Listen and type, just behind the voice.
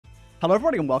Hello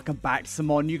everybody and welcome back to some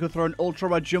more Nuclear Throne Ultra.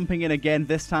 We're jumping in again,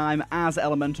 this time as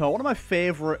Elementor, one of my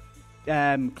favourite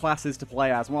classes to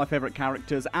play as, one of my favourite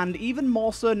characters, and even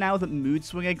more so now that Mood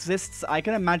Swing exists, I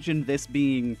can imagine this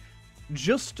being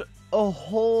just a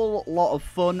whole lot of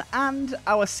fun, and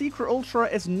our Secret Ultra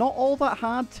is not all that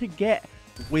hard to get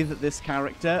with this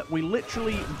character. We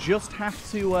literally just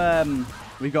have to,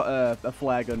 we've got a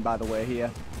flare gun, by the way, here.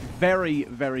 Very,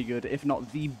 very good, if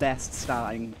not the best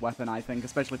starting weapon, I think,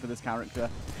 especially for this character.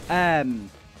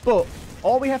 But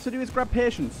all we have to do is grab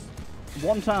Patience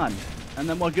one time, and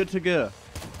then we're good to go.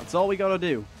 That's all we gotta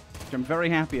do, which I'm very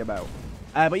happy about.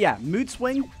 But yeah, Mood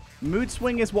Swing. Mood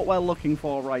Swing is what we're looking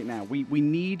for right now. We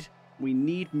need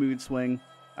Mood Swing.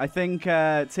 I think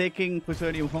taking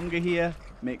Plutonium Hunger here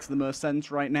makes the most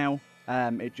sense right now.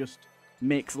 It just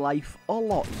makes life a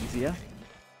lot easier.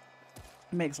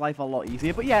 Makes life a lot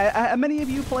easier. But yeah, are many of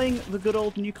you playing the good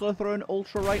old Nuclear Throne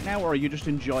Ultra right now, or are you just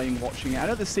enjoying watching it? I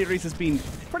know this series has been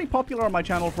pretty popular on my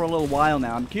channel for a little while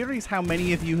now. I'm curious how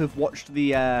many of you have watched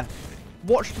the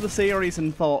series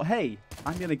and thought, hey,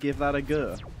 I'm going to give that a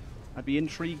go. I'd be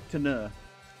intrigued to know.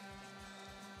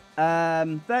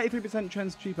 33%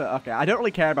 chance cheaper. Okay, I don't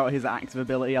really care about his active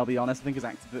ability, I'll be honest. I think his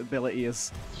active ability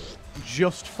is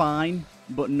just fine,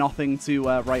 but nothing to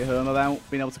write home about.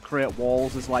 Being able to create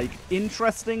walls is, like,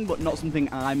 interesting, but not something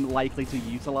I'm likely to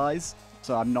utilize.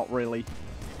 So I'm not really...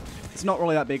 It's not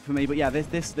really that big for me. But yeah,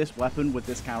 this weapon with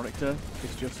this character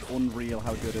is just unreal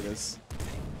how good it is.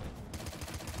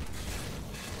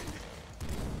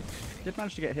 Did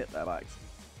manage to get hit there, Bags.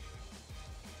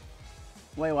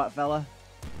 Wait, what, fella?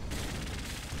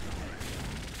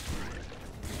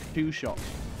 Two-shot.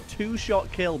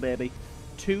 Two-shot kill, baby.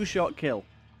 Two-shot kill.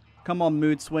 Come on,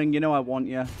 Mood Swing. You know I want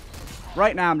you.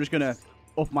 Right now, I'm just going to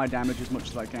up my damage as much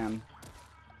as I can.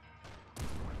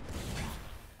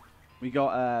 We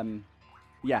got,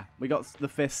 yeah, we got the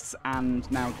fists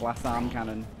and now glass arm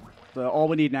cannon. So all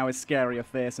we need now is Scarier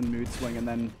Face and Mood Swing, and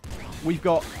then we've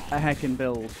got a heckin'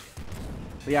 build.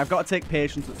 But yeah, I've got to take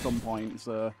Patience at some point,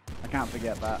 so I can't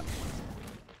forget that.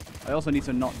 I also need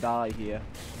to not die here.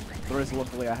 There is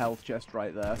luckily a health chest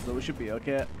right there, so we should be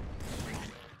okay.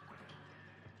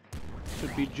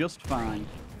 Should be just fine.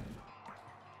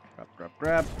 Grab, grab,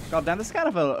 grab. God damn, this is kind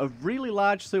of a really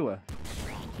large sewer.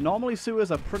 Normally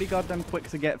sewers are pretty goddamn quick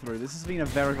to get through. This has been a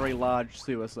very, very large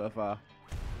sewer so far.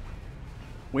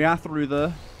 We are through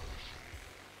there.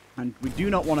 And we do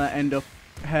not want to end up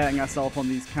hurting ourselves on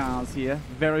these cars here.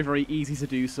 Very, very easy to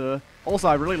do so. Also,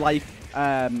 I really like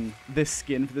this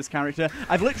skin for this character.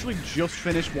 I've literally just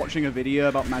finished watching a video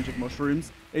about magic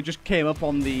mushrooms. It just came up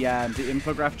on the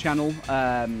infograph channel,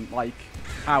 like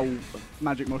how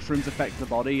magic mushrooms affect the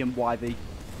body and why they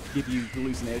give you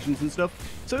hallucinations and stuff.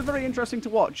 So it's very interesting to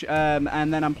watch.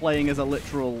 And then I'm playing as a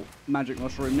literal magic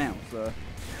mushroom now. So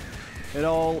it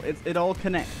all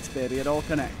connects, baby. It all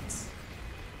connects.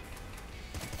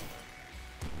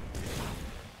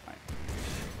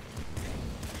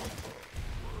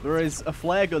 There is a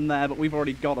flare gun there, but we've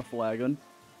already got a flare gun.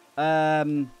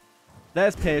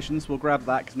 There's Patience. We'll grab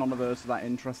that, because none of those are that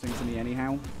interesting to me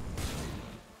anyhow.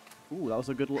 Ooh, that was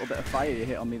a good little bit of fire you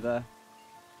hit on me there.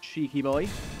 Cheeky boy.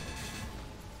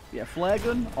 Yeah, flare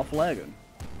gun or flare gun?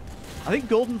 I think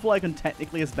golden flare gun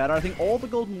technically is better. I think all the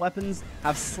golden weapons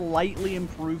have slightly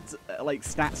improved like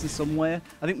stats in some way.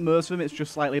 I think most of them it's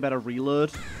just slightly better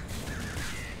reload.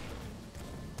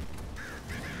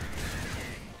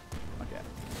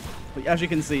 But as you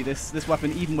can see, this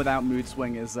weapon, even without Mood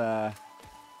Swing, is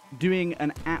doing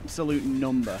an absolute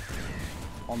number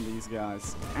on these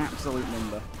guys. Absolute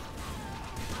number.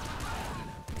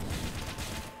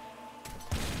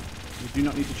 We do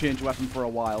not need to change weapon for a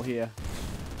while here.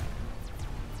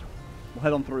 We'll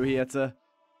head on through here to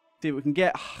see what we can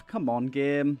get. Oh, come on,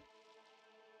 game.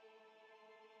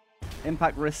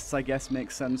 Impact wrists, I guess,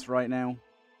 makes sense right now.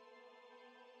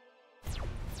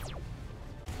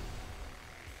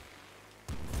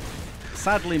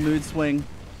 Sadly, Mood Swing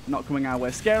not coming our way.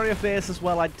 Scarier Face as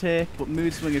well I'd take, but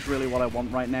Mood Swing is really what I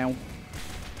want right now. And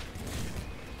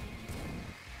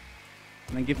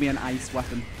then give me an ice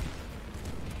weapon.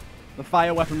 The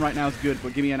fire weapon right now is good,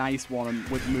 but give me an ice one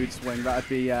with Mood Swing. That would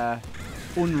be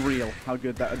unreal how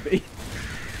good that would be.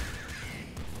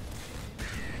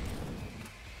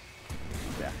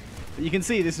 Yeah. But you can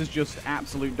see this is just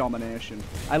absolute domination.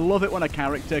 I love it when a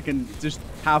character can just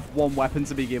have one weapon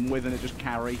to begin with and it just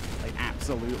carry. Like,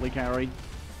 absolutely carry.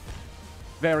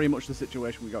 Very much the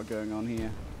situation we got going on here.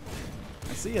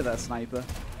 I see you there, sniper.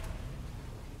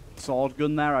 Sword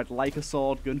gun there. I'd like a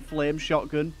sword gun. Flame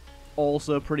shotgun.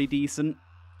 Also pretty decent.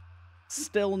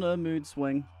 Still no mood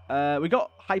swing. We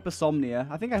got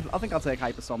hypersomnia. I think I'll take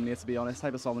hypersomnia, to be honest.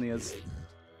 Hypersomnia's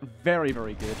very,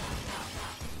 very good.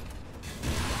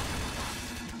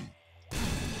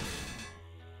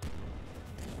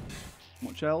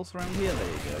 Much else around here? There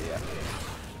you go, yeah.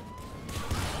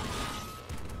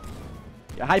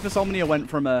 Yeah, hypersomnia went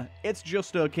from a it's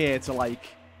just okay to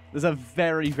like there's a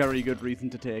very, very good reason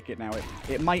to take it now.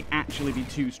 It might actually be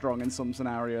too strong in some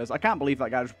scenarios. I can't believe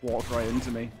that guy just walked right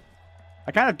into me.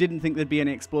 I kind of didn't think there'd be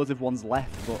any explosive ones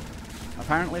left, but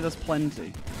apparently there's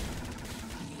plenty.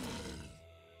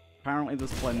 Apparently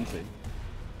there's plenty.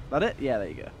 That it? Yeah, there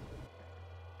you go.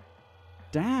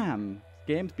 Damn.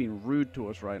 This game's being rude to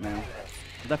us right now.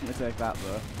 I'll definitely take that,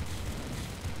 though.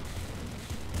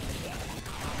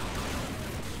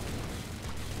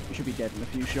 We should be dead in a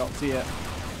few shots here.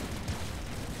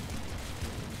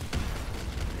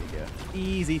 There you go.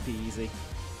 Easy peasy.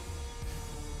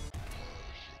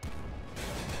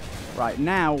 Right,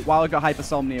 now, while we've got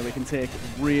hypersomnia, we can take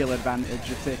real advantage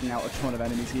of taking out a ton of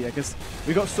enemies here, because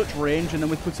we've got such range, and then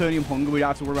with plutonium hunger, we don't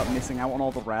have to worry about missing out on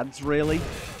all the rads, really.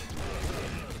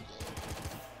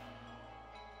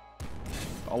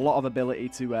 A lot of ability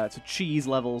to cheese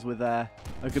levels with a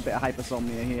good bit of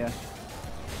hypersomnia here.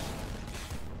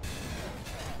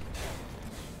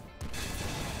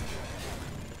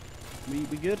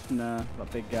 We good? No,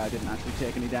 that big guy didn't actually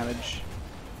take any damage.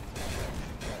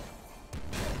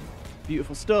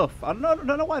 Beautiful stuff. I don't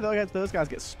know why those guys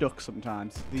get stuck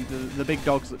sometimes. The big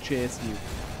dogs that chase you.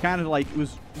 Kind of like it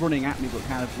was running at me, but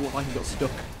kind of looked like he got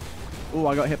stuck. Oh,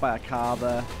 I got hit by a car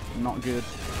there. Not good.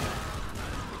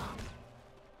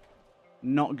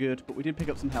 Not good, but we did pick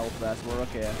up some health there, so we're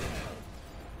okay.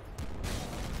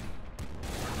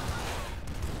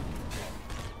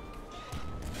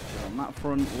 So on that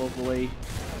front, lovely.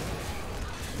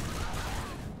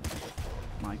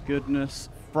 My goodness.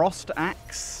 Frost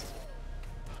Axe.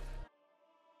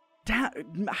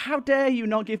 How dare you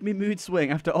not give me mood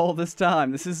swing after all this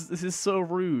time? This is so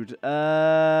rude.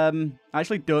 I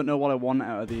actually don't know what I want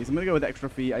out of these. I'm gonna go with extra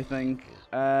feet, I think.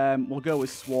 We'll go with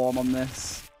swarm on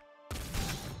this.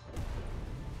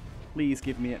 Please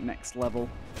give me it next level.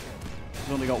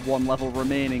 We've only got one level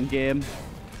remaining, game.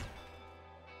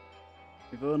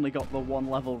 We've only got the one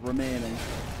level remaining.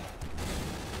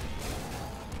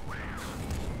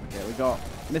 Okay, we got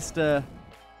Mr.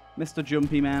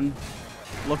 Jumpy Man.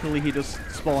 Luckily, he does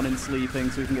spawn in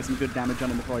sleeping, so we can get some good damage on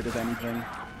him before he does anything.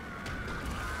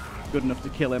 Good enough to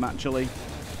kill him, actually.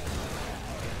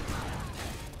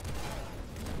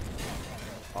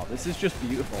 Oh, this is just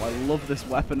beautiful. I love this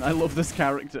weapon. I love this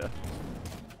character.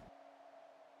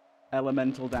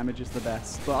 Elemental damage is the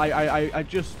best. But I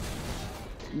just...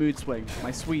 Mood swing.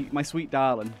 My sweet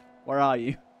darling. Where are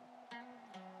you?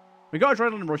 We got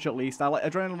Adrenaline Rush at least.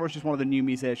 Adrenaline Rush is one of the new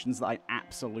mutations that I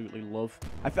absolutely love.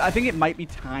 I think it might be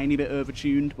tiny bit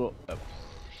overtuned, but...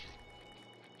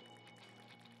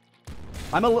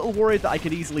 I'm a little worried that I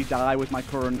could easily die with my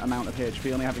current amount of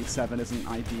HP. Only having 7 isn't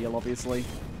ideal, obviously.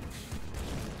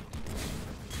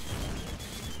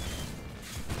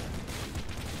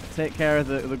 Take care of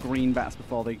the green bats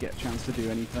before they get a chance to do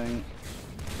anything.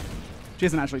 Which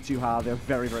isn't actually too hard. They have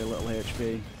very, very little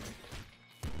HP.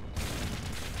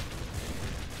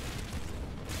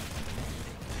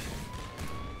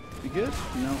 We good?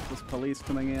 No, there's police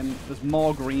coming in. There's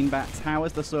more green bats. How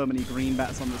is there so many green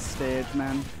bats on this stage,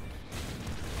 man?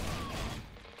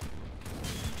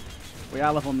 We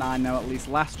are level 9 now, at least.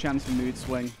 Last chance for mood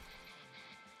swing.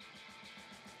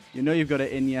 You know you've got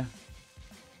it in you.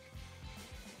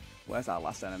 Where's our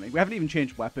last enemy? We haven't even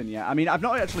changed weapon yet. I mean, I've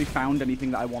not actually found anything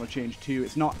that I want to change to.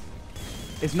 It's not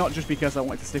just because I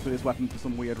wanted to stick with this weapon for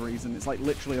some weird reason. It's like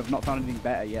literally I've not found anything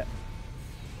better yet.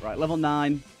 Right, level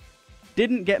 9.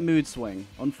 Didn't get mood swing,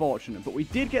 unfortunate. But we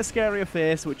did get scarier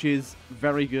face, which is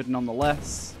very good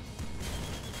nonetheless.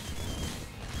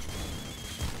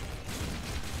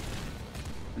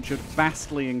 And should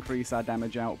vastly increase our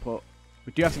damage output.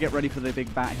 We do have to get ready for the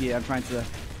big bat here. I'm trying to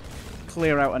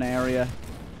clear out an area.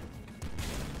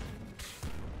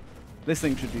 This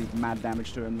thing should do mad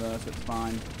damage to him though, so it's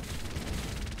fine. In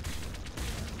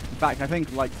fact, I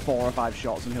think like 4 or 5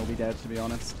 shots and he'll be dead, to be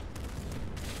honest.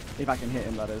 If I can hit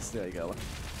him, that is. There you go.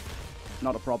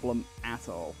 Not a problem at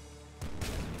all.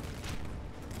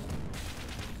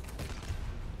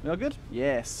 We all good?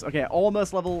 Yes. Okay,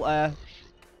 almost level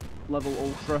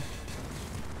ultra.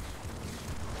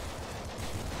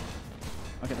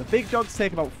 Okay, the big dogs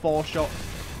take about 4 shots.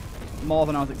 More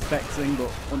than I was expecting,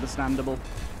 but understandable.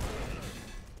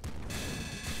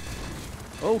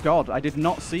 Oh god, I did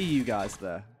not see you guys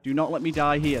there. Do not let me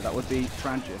die here. That would be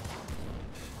tragic.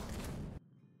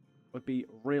 would be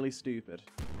really stupid.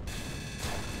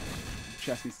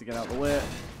 Chest needs to get out of the way.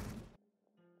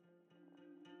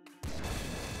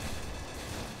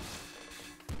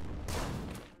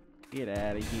 Get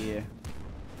out of here.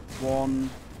 One.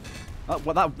 Oh,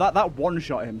 well, that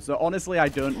one-shot him, so honestly, I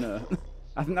don't know.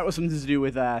 I think that was something to do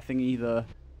with thing either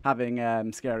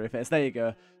having scary face. There you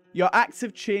go. Your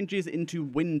active changes into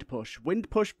wind push. Wind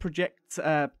push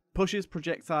pushes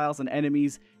projectiles and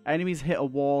enemies. Enemies hit a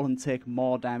wall and take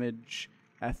more damage.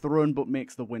 Thrown but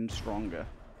makes the wind stronger.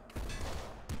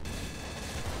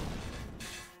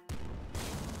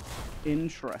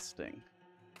 Interesting.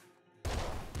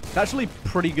 It's actually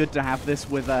pretty good to have this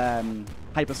with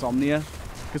hypersomnia,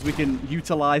 because we can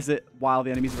utilize it while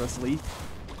the enemies are asleep.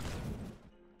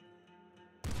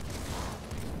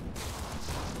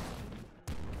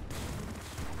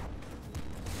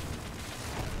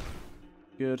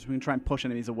 Good. We can try and push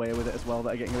enemies away with it as well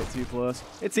that are getting a bit too close.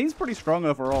 It seems pretty strong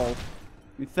overall. I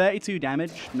mean, 32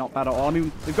 damage, not bad at all. I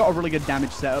mean, they've got a really good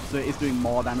damage setup, so it is doing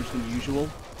more damage than usual.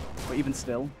 But even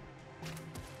still.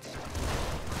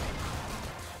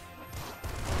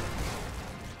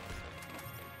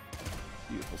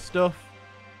 Beautiful stuff.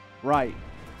 Right.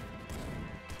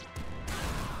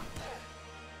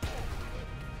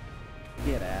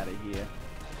 Get out of here.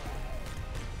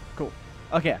 Cool.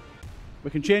 Okay. We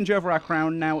can change over our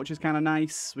crown now, which is kind of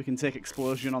nice. We can take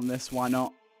explosion on this. Why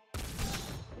not?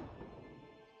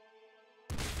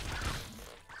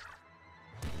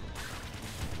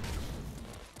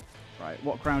 Right.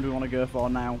 What crown do we want to go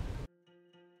for now?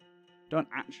 Don't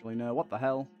actually know. What the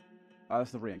hell? Oh,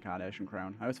 that's the reincarnation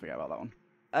crown. I always forget about that one.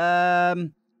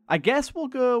 I guess we'll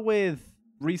go with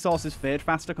resources fade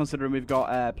faster, considering we've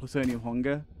got plutonium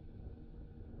hunger.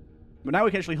 But now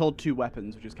we can actually hold 2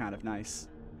 weapons, which is kind of nice.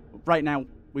 But right now,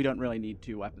 we don't really need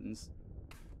 2 weapons.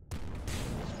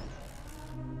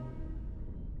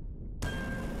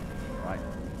 Right.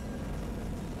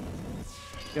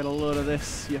 Get a load of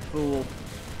this, you fool.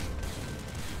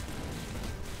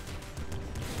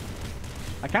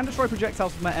 I can destroy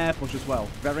projectiles with my air push as well.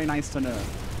 Very nice to know.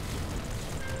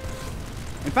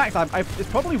 In fact, it's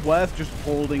probably worth just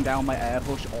holding down my air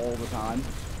push all the time.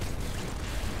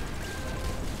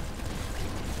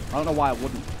 I don't know why I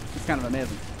wouldn't. It's kind of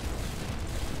amazing.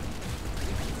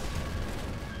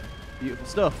 Beautiful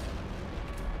stuff.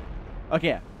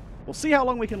 Okay, we'll see how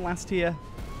long we can last here.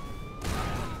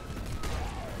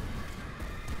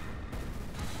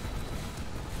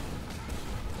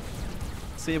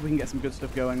 See if we can get some good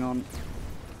stuff going on.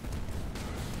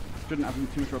 Shouldn't have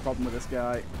too much of a problem with this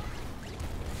guy.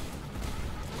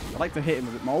 I'd like to hit him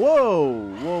a bit more.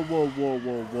 Whoa! Whoa, whoa, whoa,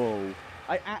 whoa, whoa.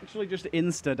 I actually just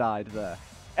insta-died there.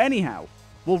 Anyhow,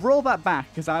 we'll roll that back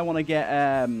because I want to get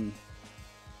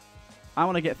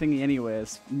thingy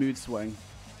anyways. Mood swing.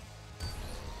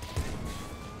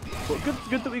 But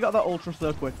good that we got that ultra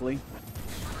so quickly.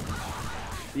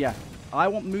 Yeah, I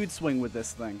want mood swing with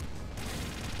this thing,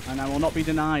 and I will not be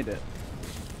denied it.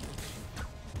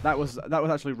 That was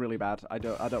actually really bad. I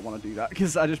don't want to do that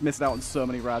because I just missed out on so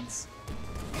many rads.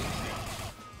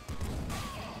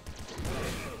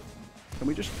 Can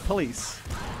we just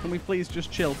Can we please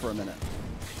just chill for a minute?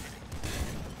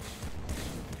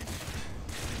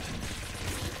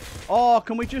 Oh,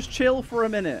 can we just chill for a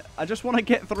minute? I just want to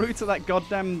get through to that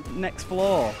goddamn next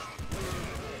floor.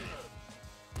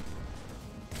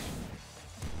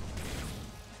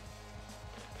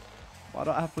 Why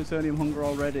don't I have plutonium hunger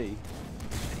already?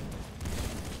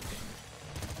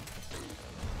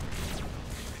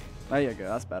 There you go,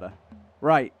 that's better.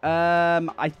 Right,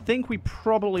 I think we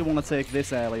probably want to take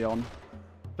this early on.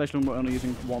 Especially when we're only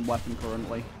using 1 weapon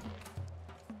currently.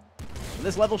 But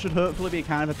this level should hopefully be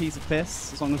kind of a piece of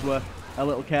piss, as long as we're a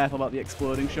little careful about the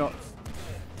exploding shots.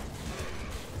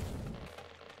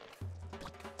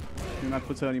 Can we have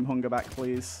plutonium hunger back,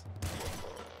 please?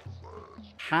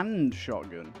 Hand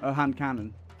shotgun. Oh, hand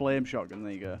cannon. Flame shotgun,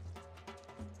 there you go.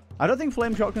 I don't think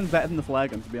flame shotgun's better than the flare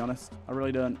gun, to be honest. I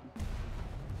really don't.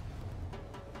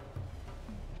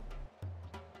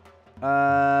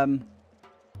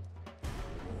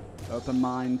 Open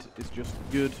mind is just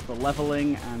good for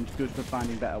leveling and good for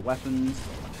finding better weapons.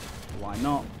 Why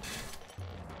not?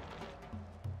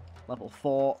 Level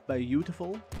 4,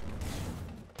 beautiful.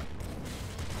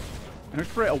 I'm going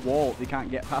to create a wall that they can't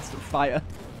get past with fire.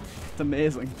 It's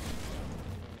amazing.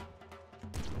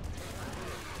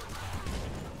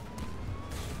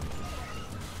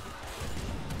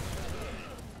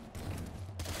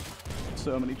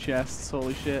 So many chests,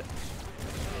 holy shit.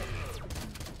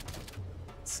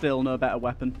 Still no better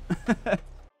weapon.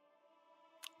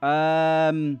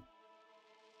 Don't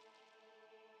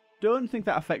think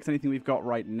that affects anything we've got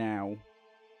right now.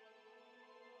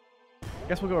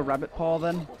 Guess we'll go a rabbit paw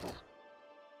then.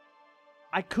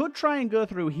 I could try and go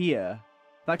through here.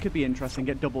 That could be interesting,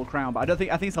 get double crown, but I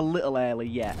think it's a little early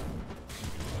yet.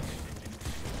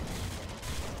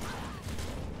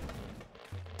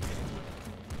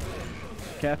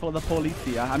 Careful of the police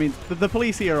here. I mean, the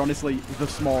police here are honestly the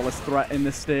smallest threat in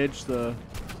this stage. The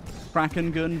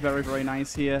Kraken gun, very, very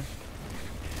nice here.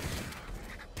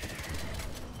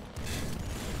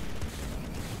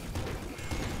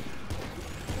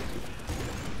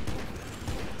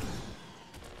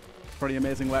 Pretty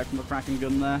amazing work from the Kraken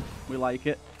gun there. We like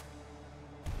it.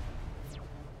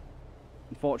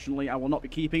 Unfortunately, I will not be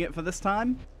keeping it for this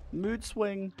time. Mood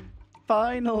swing.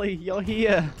 Finally, you're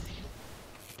here.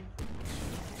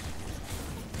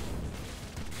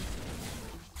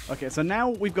 Okay, so now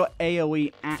we've got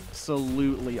AoE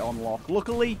absolutely on lock.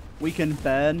 Luckily, we can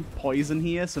burn poison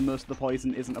here, so most of the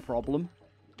poison isn't a problem.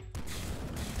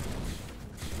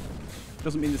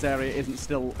 Doesn't mean this area isn't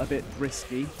still a bit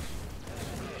risky.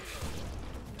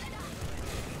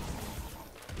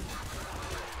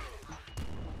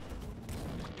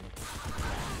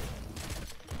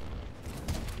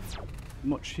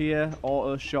 Much here.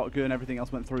 Auto, shotgun, everything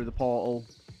else went through the portal.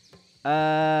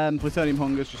 Plutonium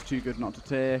hunger's just too good not to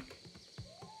take.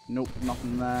 Nope,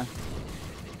 nothing there.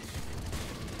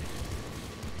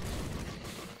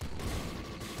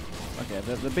 Okay,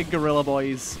 the big gorilla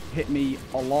boys hit me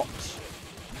a lot,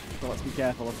 so let's be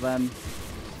careful of them.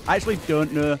 I actually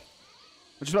don't know. I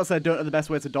was just about to say I don't know the best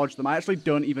way to dodge them. I actually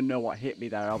don't even know what hit me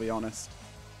there, I'll be honest.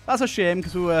 That's a shame,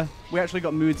 because we actually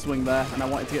got mood swing there, and I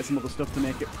wanted to get some other stuff to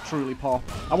make it truly pop.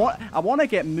 I want to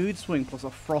get mood swing plus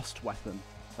a frost weapon.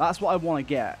 That's what I want to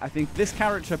get. I think this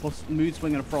character plus mood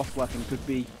swing and a frost weapon could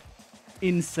be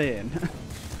insane.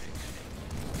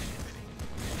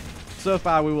 So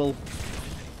far, we will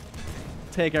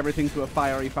take everything to a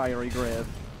fiery, fiery grave.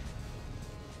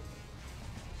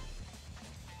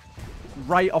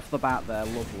 Right off the bat there,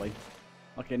 lovely.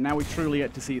 Okay, now we truly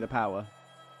get to see the power.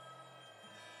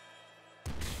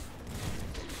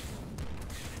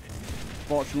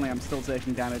 Fortunately, I'm still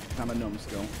taking damage because I'm a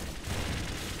numbskull.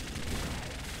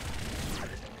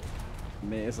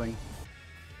 Amazing.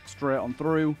 Straight on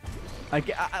through.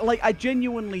 I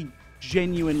genuinely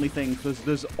think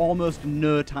there's almost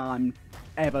no time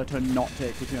ever to not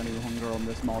take Plutonium Hunger on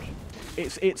this mod.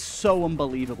 It's so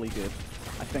unbelievably good.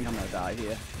 I think I'm gonna die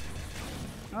here.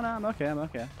 Oh no, I'm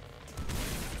okay.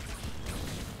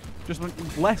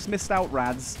 Just less missed out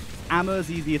rads. Ammo's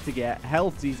easier to get.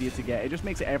 Health's easier to get. It just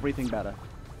makes everything better.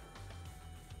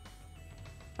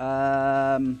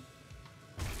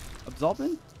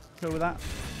 Absorbing? Go with that.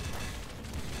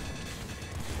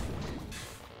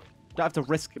 Don't have to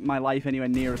risk my life anywhere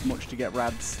near as much to get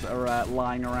rads that are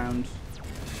lying around.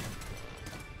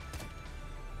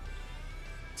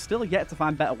 Still yet to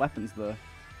find better weapons, though.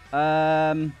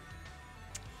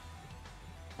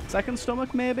 Second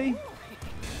stomach, maybe?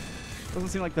 Doesn't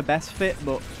seem like the best fit,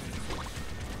 but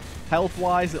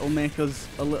health-wise, it'll make us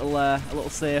a little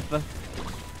safer.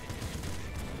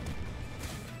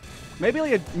 Maybe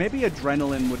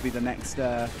adrenaline would be the next.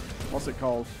 What's it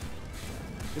called?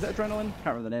 Is it adrenaline?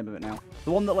 Can't remember the name of it now.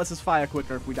 The one that lets us fire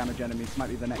quicker if we damage enemies might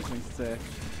be the next thing to take.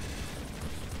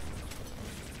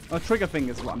 Oh, trigger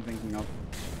fingers is what I'm thinking of.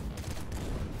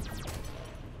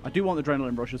 I do want the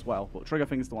adrenaline rush as well, but trigger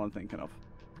fingers is the one I'm thinking of.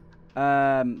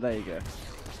 There you go.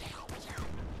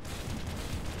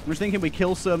 I'm just thinking we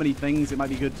kill so many things, it might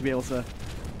be good to be able to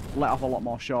let off a lot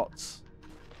more shots.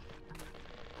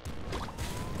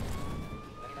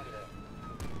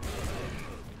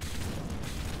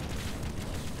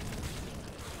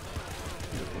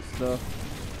 Beautiful stuff.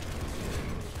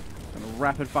 Gonna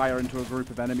rapid fire into a group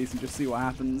of enemies and just see what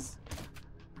happens.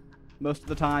 Most of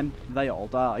the time, they all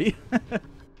die.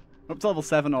 Up to level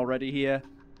 7 already here.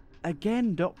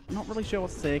 Again, not really sure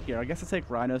what to take here. I guess I take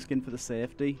Rhino Skin for the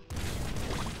safety.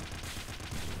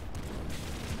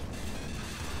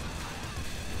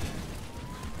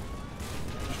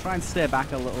 Just try and stay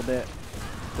back a little bit.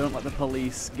 Don't let the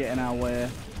police get in our way.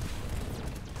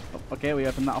 Oh, okay, we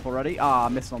opened that up already. Ah, I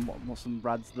missed on some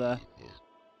rads there.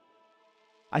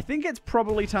 I think it's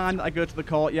probably time that I go to the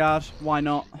courtyard. Why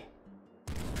not?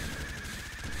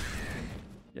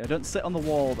 Yeah, don't sit on the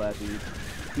wall there, dude.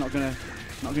 Not gonna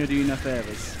do you no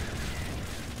favors.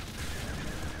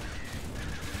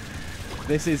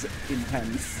 This is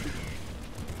intense.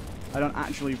 I don't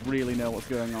actually really know what's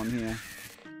going on here.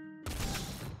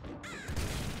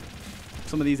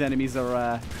 Some of these enemies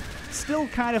are still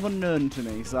kind of unknown to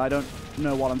me, so I don't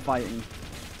know what I'm fighting.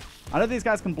 I know these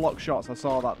guys can block shots. I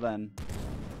saw that then.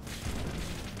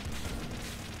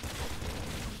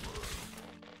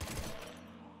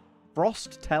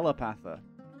 Frost Telepather.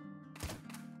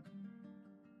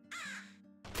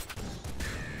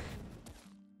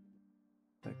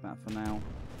 Take that for now.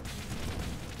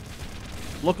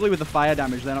 Luckily with the fire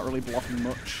damage, they're not really blocking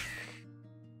much.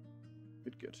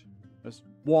 Good, good. There's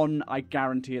one, I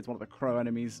guarantee it's one of the crow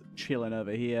enemies chilling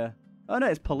over here. Oh no,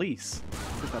 it's police.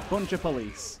 Just a bunch of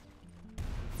police.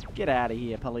 Get out of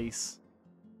here, police.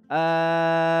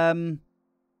 Kind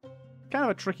of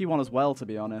a tricky one as well, to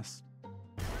be honest.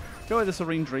 Go with the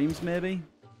Serene Dreams, maybe.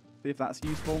 See if that's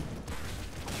useful.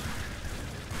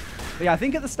 But yeah, I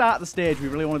think at the start of the stage, we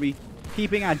really want to be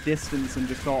keeping our distance and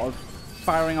just sort of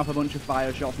firing off a bunch of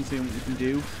fire shots and seeing what we can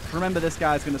do. Remember, this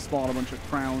guy's going to spawn a bunch of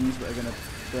crowns that are going to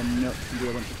go nuts and do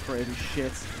a bunch of crazy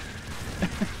shit.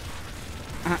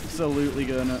 Absolutely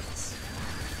go nuts.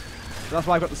 So that's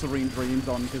why I've got the Serene Dreams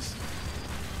on, because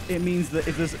it means that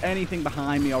if there's anything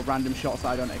behind me or random shots that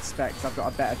I don't expect, I've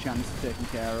got a better chance of taking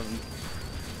care of them.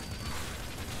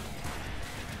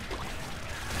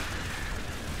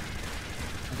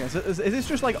 Okay, so is this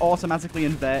just like automatically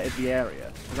inverted the area?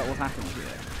 Is that what's happened here?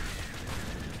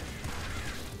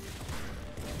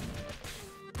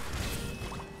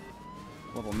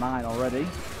 Level 9 already.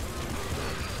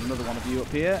 Another one of you up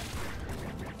here.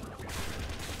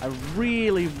 I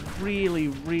really, really,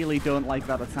 really don't like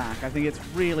that attack. I think it's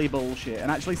really bullshit.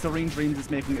 And actually, Serene Dreams is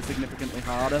making it significantly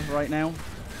harder right now.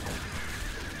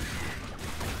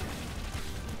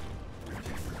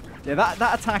 Yeah,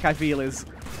 that attack, I feel, is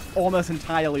almost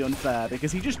entirely unfair,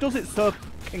 because he just does it so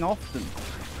fucking often.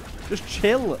 Just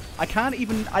chill. I don't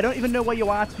even know where you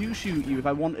are to shoot you if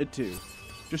I wanted to.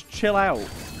 Just chill out.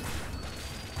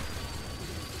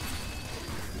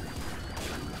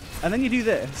 And then you do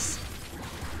this.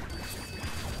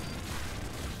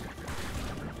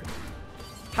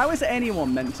 How is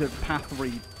anyone meant to path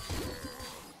read?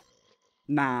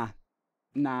 Nah.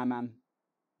 Nah, man.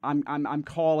 I'm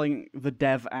calling the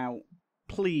dev out.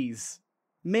 Please.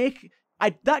 That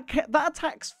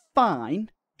attack's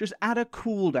fine. Just add a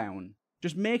cooldown.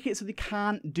 Just make it so they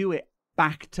can't do it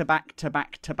back to back to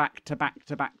back to back to back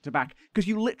to back to back. Because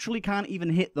you literally can't even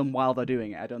hit them while they're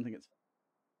doing it. I don't think it's...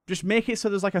 Just make it so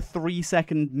there's like a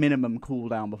 3-second minimum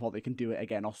cooldown before they can do it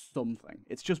again or something.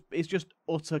 It's just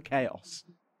utter chaos.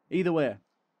 Either way.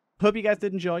 Hope you guys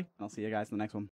did enjoy. I'll see you guys in the next one.